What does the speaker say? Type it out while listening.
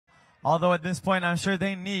Although at this point, I'm sure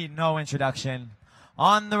they need no introduction.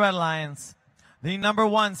 On the Red Alliance, the number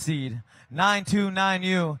 1 seed,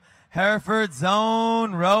 929U, Hereford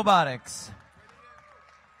Zone Robotics.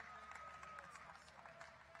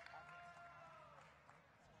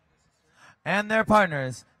 And their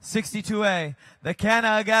partners, 62A, the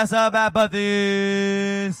Kanagasa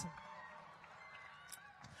Bapathies.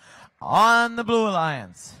 On the Blue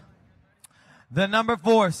Alliance, the number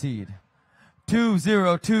 4 seed,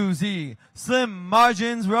 202Z, Slim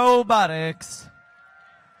Margins Robotics.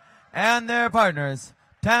 And their partners,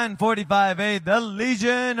 1045A, the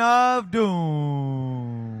Legion of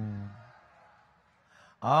Doom.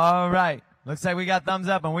 All right, looks like we got thumbs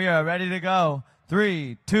up and we are ready to go.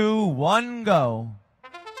 3, 2, 1, go.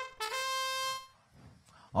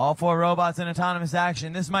 All 4 robots in autonomous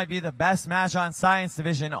action. This might be the best match on Science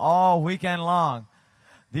Division all weekend long.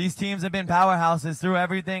 These teams have been powerhouses through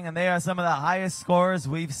everything, and they are some of the highest scorers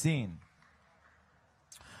we've seen.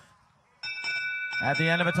 At the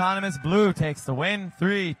end of autonomous, blue takes the win.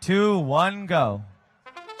 3, 2, 1, go.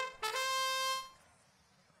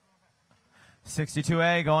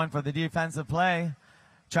 62A going for the defensive play,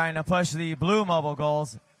 trying to push the blue mobile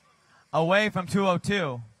goals away from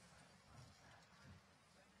 202.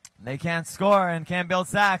 They can't score and can't build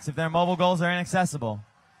stacks if their mobile goals are inaccessible.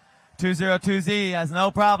 202Z has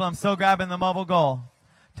no problem still grabbing the mobile goal.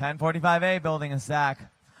 1045A building a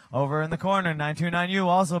stack. Over in the corner, 929U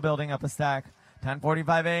also building up a stack.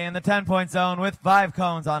 1045A in the 10-point zone with 5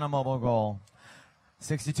 cones on a mobile goal.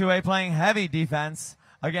 62A playing heavy defense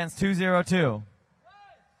against 202.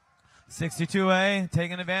 62A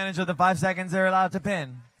taking advantage of the 5 seconds they're allowed to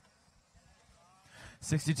pin.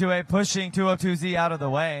 62A pushing 202Z out of the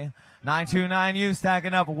way. 929U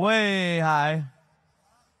stacking up way high.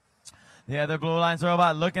 The other Blue Alliance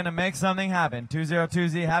robot looking to make something happen.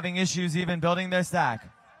 202Z having issues even building their stack.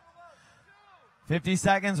 50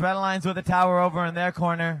 seconds, Red Alliance with a tower over in their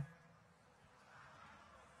corner.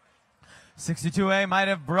 62A might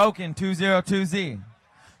have broken 202Z.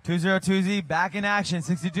 202Z back in action.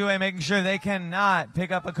 62A making sure they cannot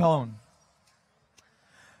pick up a cone.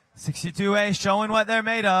 62A showing what they're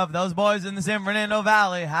made of. Those boys in the San Fernando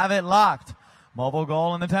Valley have it locked. Mobile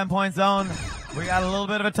goal in the 10-point zone. We got a little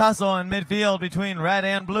bit of a tussle in midfield between red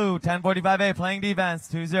and blue. 1045A playing defense.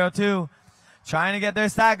 202 trying to get their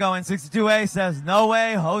stack going. 62A says, no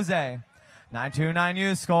way, Jose.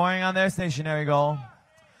 929U scoring on their stationary goal.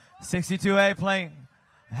 62A playing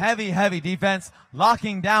heavy defense,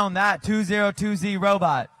 locking down that 202Z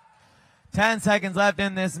robot. 10 seconds left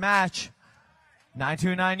in this match.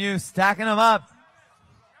 929U stacking them up.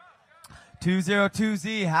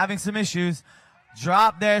 202Z having some issues.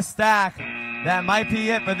 Drop their stack. That might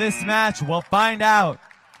be it for this match. We'll find out.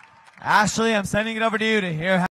 Ashley, I'm sending it over to you to hear how